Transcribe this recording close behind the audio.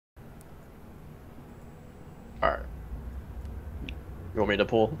You want me to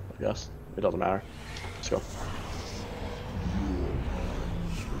pull? I guess. It doesn't matter. Let's go.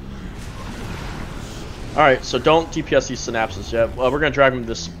 Alright, so don't DPS these synapses yet. Well, we're gonna drag him to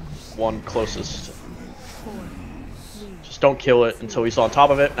this one closest. Just don't kill it until he's on top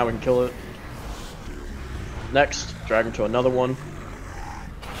of it. Now we can kill it. Next, drag him to another one.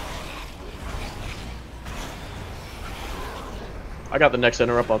 I got the next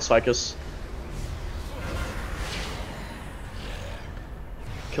interrupt on Psychus.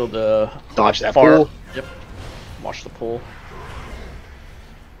 Kill the dodge that far. pull. Yep. Watch the pull.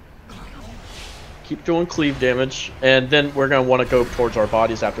 Keep doing cleave damage, and then we're gonna want to go towards our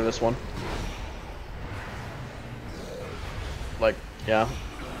bodies after this one. Like, yeah.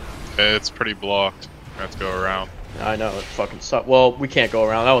 It's pretty blocked. We have to go around. I know, it fucking sucks. Well, we can't go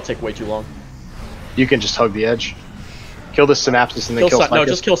around. That will take way too long. You can just hug the edge. Kill the synapses and then kill Psychus. No,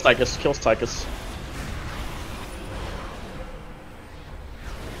 just kill Psychus. Kill Psychus.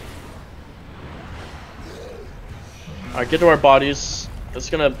 Alright, get to our bodies. It's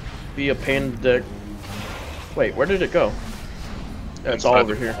gonna be a pain in the dick. Wait, where did it go? Yeah, it's all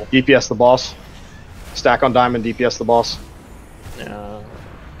over here. DPS the boss. Stack on diamond, DPS the boss. Yeah.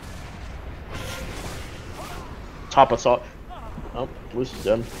 Top us up. Oh, Luce is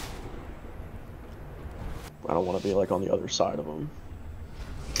dead. I don't want to be like on the other side of him.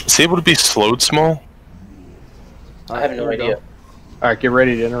 Is he able to be slowed small? I have no idea. Alright, get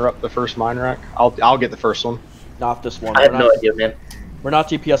ready to interrupt the first mine rack. I'll get the first one. Not this one. I have no idea, man. We're not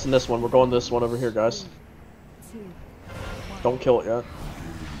DPSing this one. We're going this one over here, guys. Don't kill it yet.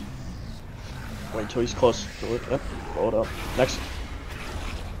 Wait until he's close to it. Yep. Blow it up. Next.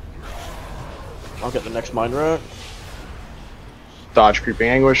 I'll get the next mine rack. Dodge creeping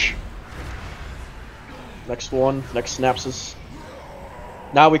anguish. Next one. Next synapses.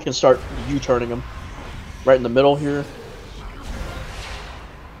 Now we can start U-turning them. Right in the middle here.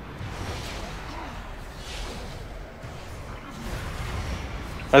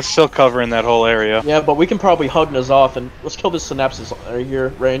 That's still covering that whole area. Yeah, but we can probably hug Ny'Alotha and let's kill this synapses right here,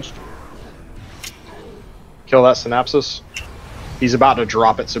 ranged. Kill that synapses. He's about to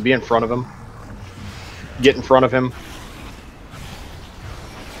drop it, so be in front of him. Get in front of him.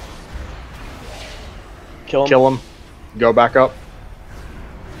 Kill him. Kill him. Go back up.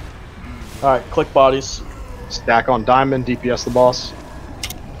 Alright, click bodies. Stack on diamond, DPS the boss.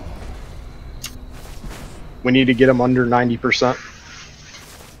 We need to get him under 90%.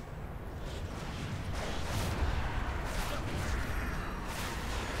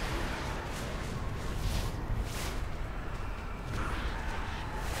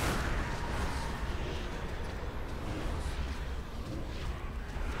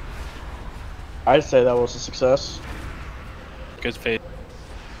 I'd say that was a success. Good fate.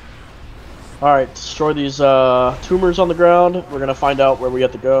 Alright, destroy these tumors on the ground. We're gonna find out where we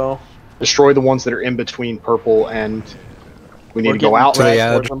have to go. Destroy the ones that are in between purple and we need to go out.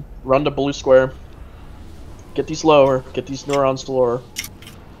 Run to blue square. Get these lower. Get these neurons lower.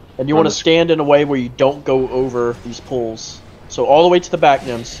 And you want to stand in a way where you don't go over these pools. So all the way to the back,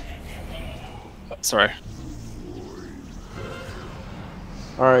 Nims. Sorry.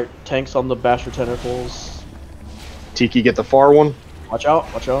 Alright, tanks on the Basher tentacles. Tiki, get the far one. Watch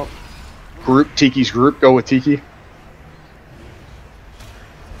out, watch out. Group, Tiki's group, go with Tiki.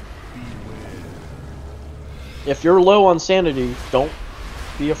 If you're low on sanity, don't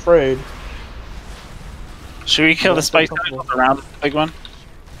be afraid. Should we kill the spice tentacles around the big one?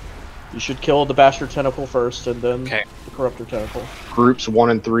 You should kill the Basher tentacle first, and then the Corruptor tentacle. Groups 1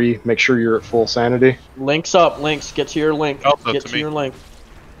 and 3, make sure you're at full sanity. Links up, links. Get to your link. Get to your link.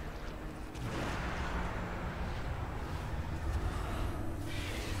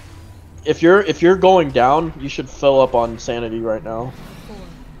 If you're going down, you should fill up on sanity right now.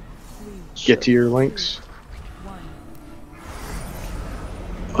 Get to your links.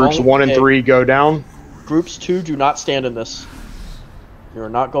 Groups 1 and 3 go down. Groups 2 do not stand in this. You're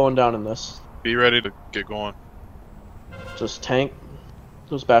not going down in this. Be ready to get going. Just tank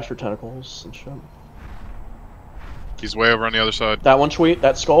those Basher tentacles and shit. He's way over on the other side. That one, sweet.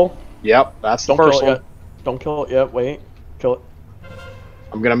 That skull. Yep, that's the first one. Don't kill it yet. Wait. Kill it.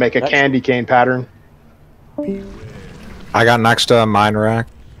 I'm gonna make a candy cane pattern. I got next to a mine rack.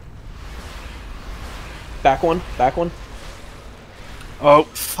 Back one. Back one. Oh,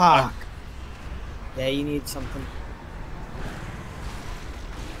 fuck. Yeah, you need something.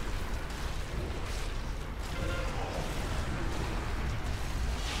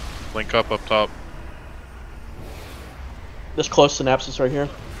 Link up top. This close synapses right here.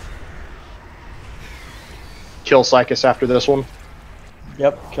 Kill Psychus after this one.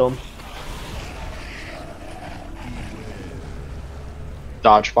 Yep, kill him.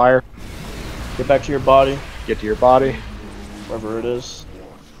 Dodge fire. Get back to your body, Get to your body. wherever it is.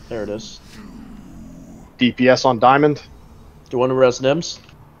 There it is. DPS on Diamond. Do you want to res Nims?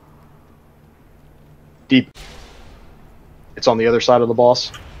 Deep. It's on the other side of the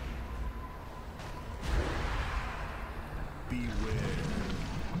boss.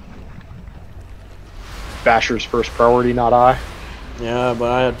 Basher's first priority, not I. Yeah,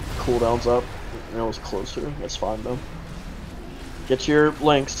 but I had cooldowns up. And I was closer. That's fine though. Get your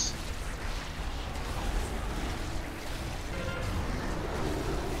links.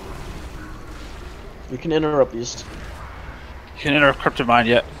 You can interrupt these. You can enter Cryptid Mine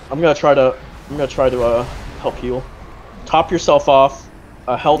yet. I'm gonna try to help heal. Top yourself off.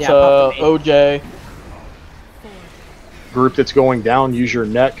 Helta, pop the OJ. Group that's going down, use your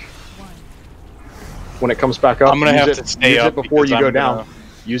neck. When it comes back up, I'm gonna use have it, to stay use up it before because you go I'm down. gonna-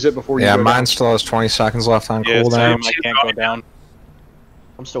 Use it before you Yeah, go mine down. still has 20 seconds left on Yeah, cooldown. same. I can't go down.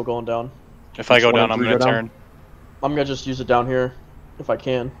 I'm still going down. If I go down, I'm 23 gonna go down? turn. I'm gonna just use it down here, if I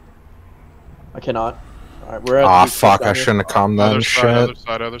can. I cannot. Alright, we're at Aw, the fuck, down I here. shouldn't have come then, Other shit. side, other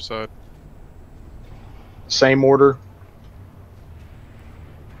side, other side. Same order.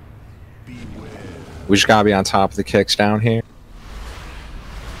 We just gotta be on top of the kicks down here.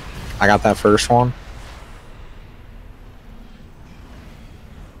 I got that first one.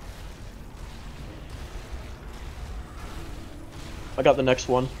 I got the next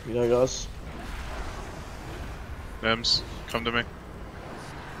one. You know, guys. Nims, come to me.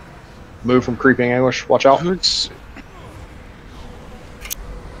 Move from creeping ambush. Watch out. Who's...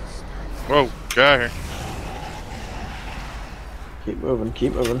 Whoa, get out of here. Keep moving,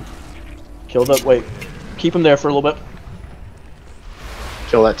 keep moving. Kill that. Wait. Keep him there for a little bit.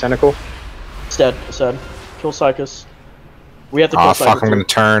 Kill that tentacle. It's dead. It's dead. Kill Psychus. We have to kill Aw, Psychus. fuck, I'm gonna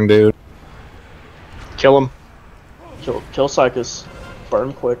turn, dude. Kill him. Kill Psychus. Burn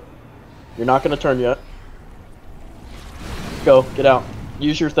him quick. You're not gonna turn yet. Go. Get out.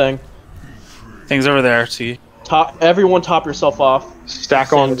 Use your thing. Things over there, see? Everyone top yourself off. Stack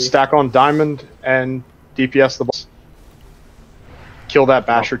Sanity. on Diamond and DPS the boss. Kill that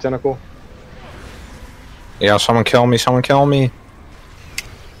Basher tentacle. Yeah, someone kill me, someone kill me.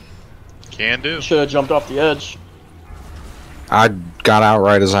 Can do. Should have jumped off the edge. I got out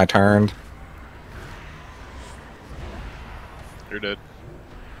right as I turned. You're dead.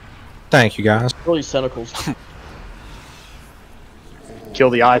 Thank you, guys. Kill these tentacles. Kill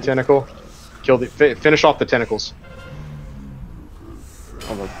the eye tentacle. Kill the finish off the tentacles.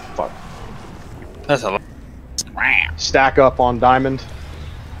 Oh my fuck. That's a lot. Stack up on Diamond.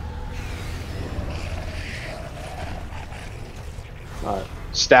 Alright.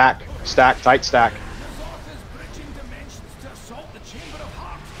 Stack, tight stack.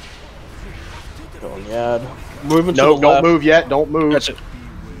 Going Yad. Moving No, to the don't left. move yet. Don't move. Gotcha.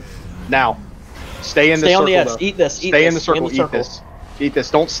 Now, stay in the Stay circle. on the edge. Though. Eat this. Stay in the circle. Eat this. Eat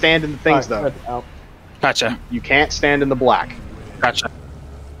this. Don't stand in the things though. Out. Gotcha. You can't stand in the black. Gotcha.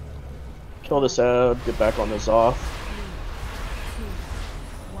 Kill this ad. Get back on this off.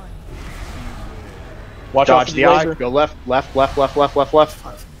 Watch out Dodge for the the eye. laser. Go left.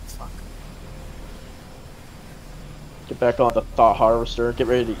 Get back on the Thought Harvester. Get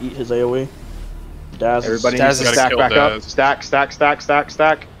ready to eat his AoE. Daz. Everybody Daz needs to is- stack Gotta back kill up. Daz.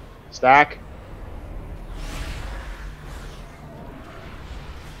 Stack.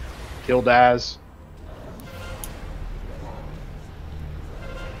 Kill Daz.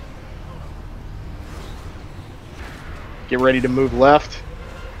 Get ready to move left.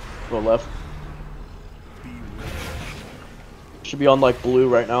 Go left. Should be on like blue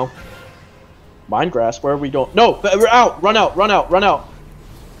right now. Mind grasp. Where are we going? No, we're out. Run out.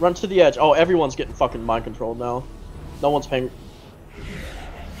 Run to the edge. Oh, everyone's getting fucking mind controlled now. No one's paying.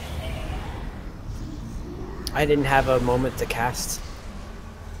 I didn't have a moment to cast.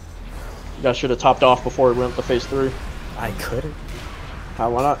 You guys should have topped off before we went to phase 3. I couldn't. Why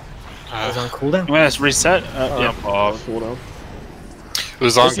not? I was on cooldown. You want to reset? Yeah. Jump off. Cooldown. It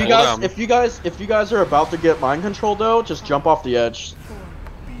was on If you cooldown. guys, if you guys are about to get mind control though, just jump off the edge.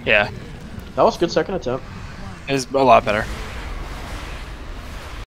 Yeah. That was a good second attempt. It was a lot better.